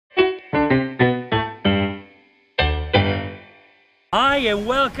Hi and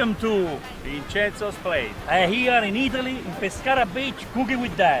welcome to Vincenzos plate. Here in Italy, in Pescara Beach, cooking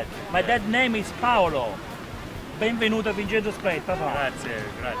with Dad. My dad's name is Paolo. Benvenuto a Vincenzos plate, papà. Grazie,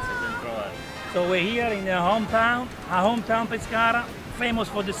 grazie, ben trovato. So we're here in our hometown Pescara, famous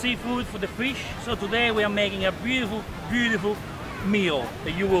for the seafood, for the fish. So today we are making a beautiful meal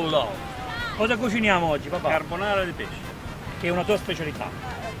that you will love. Cosa cuciniamo oggi, papà? Carbonara di pesce. Che è una tua specialità.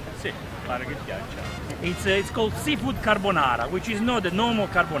 Sì, pare che piaccia. It's called Seafood Carbonara, which is not the normal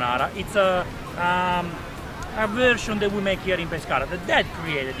carbonara. It's a version that we make here in Pescara, that Dad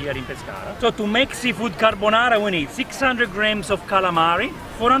created here in Pescara. So to make seafood carbonara we need 600 grams of calamari,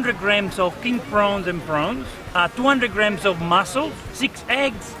 400 grams of king prawns and prawns, 200 grams of mussels, 6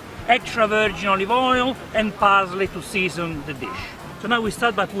 eggs, extra virgin olive oil and parsley to season the dish. So now we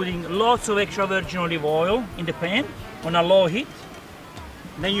start by putting lots of extra virgin olive oil in the pan on a low heat.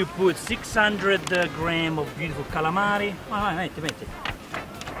 Then you put 600 grams of beautiful calamari. Metti.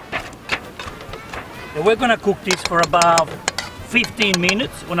 And we're gonna cook this for about 15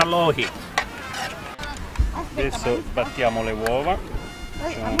 minutes on a low heat. Adesso battiamo le uova.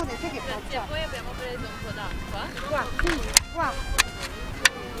 Poi abbiamo preso un po' d'acqua. Qua.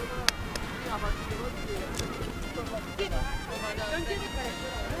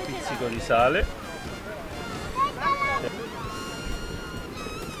 Un pizzico di sale.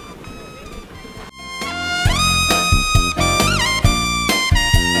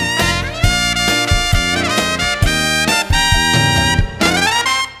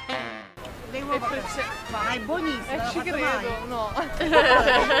 Ma è buonissimo. Ci credo, no.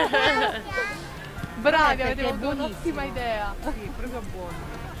 Bravi, avete avuto un'ottima idea. Sì, proprio buono.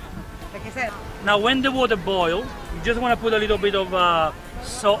 Perché serve. Now when the water boils, you just want to put a little bit of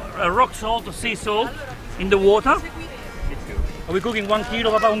rock salt or sea salt in the water. Are we cooking 1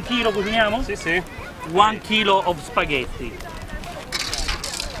 kilo, papà? 1 chilo cuciniamo? Sì, sì. 1 kilo of spaghetti.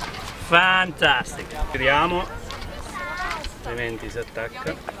 Fantastic. Tiriamo, altrimenti si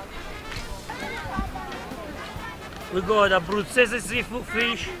attacca. We got Abruzzese seafood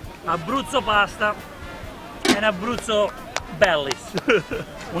fish, Abruzzo pasta and Abruzzo bellis.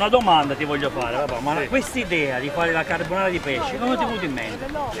 Una domanda ti voglio fare, papà, ma sì. questa idea di fare la carbonara di pesce, come ti è venuta in mente?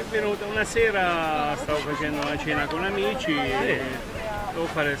 È venuta una sera, stavo facendo una cena con amici e devo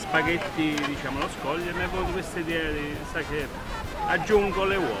fare spaghetti, diciamo, allo scoglio e mi è venuta questa idea di, sai che, aggiungo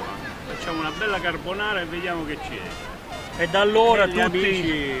le uova, facciamo una bella carbonara e vediamo che ci esce. E da allora Gli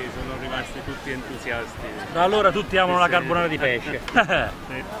amici sono rimasti tutti entusiasti. Da allora tutti amano la carbonara di pesce.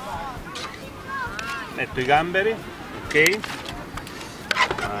 Sì. Metto i gamberi, ok?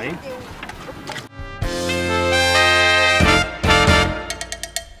 Vai.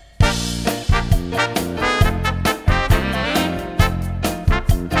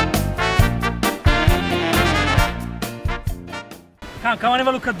 Come on, have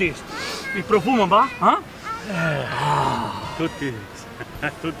a look at this. Il profumo, va? Huh? Tutti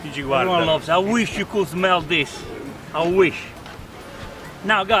ci Everyone guardano. loves it. I wish you could smell this. I wish.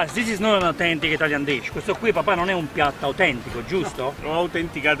 Now guys, this is not an authentic Italian dish. Questo qui, papà, non è un piatto autentico, giusto? L'ho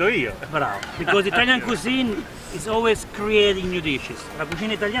autenticato io. Bravo. Because Italian cuisine is always creating new dishes. La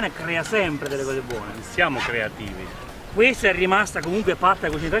cucina italiana crea sempre delle cose buone. Siamo creativi. Questa è rimasta comunque parte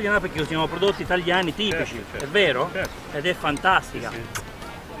della cucina italiana perché usiamo prodotti italiani tipici, Certo. è vero? Certo. Ed è fantastica. Sì.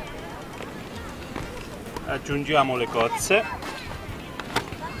 Aggiungiamo le cozze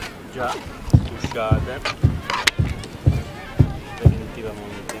già usciate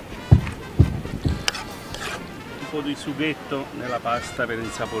definitivamente, un po' di sughetto nella pasta per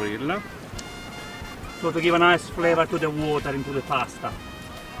insaporirla. So to give a nice flavor to the water into the pasta.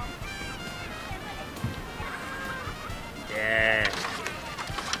 Yeah.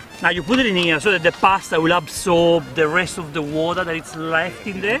 Now you put it in here so that the pasta will absorb the rest of the water that is left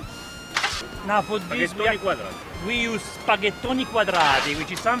in there. Now for this Spaghettoni quadrati. we use spaghettoni quadrati,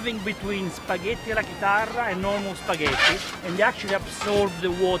 which is something between spaghetti alla chitarra and normal spaghetti, and they actually absorb the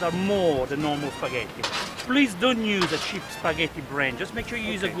water more than normal spaghetti. Please don't use a cheap spaghetti brand, just make sure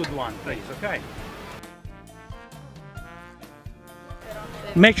you use a good one, please, okay?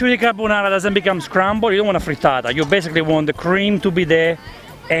 Make sure the carbonara doesn't become scrambled, you don't want a frittata, you basically want the cream to be there,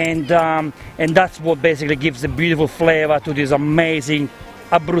 and that's what basically gives the beautiful flavor to this amazing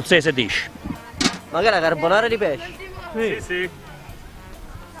Abruzzese dish. Ma che è la carbonara di pesce? Sì, sì,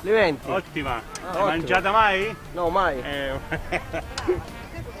 Li menti? ottima. L'hai ottimo. mangiata mai? No, mai. È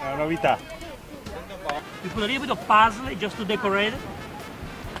una novità. You put a little bit of parsley just to decorate it.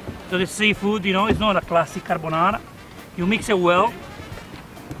 So the seafood, you know, it's not a classic carbonara. You mix it well.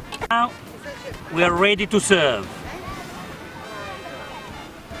 Now we are ready to serve.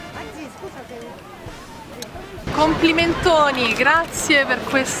 Complimentoni, grazie per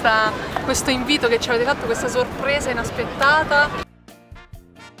questo invito che ci avete fatto, questa sorpresa inaspettata.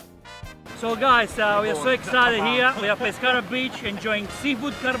 So guys, we are so excited here. We are Pescara Beach enjoying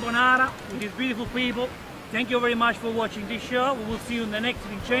seafood carbonara with these beautiful people. Thank you very much for watching this show. We will see you in the next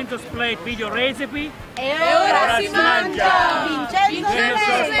Vincenzos Plate video recipe. E ora si mangia!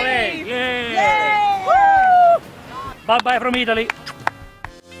 Vincenzos Plate! Yeah! Bye bye from Italy!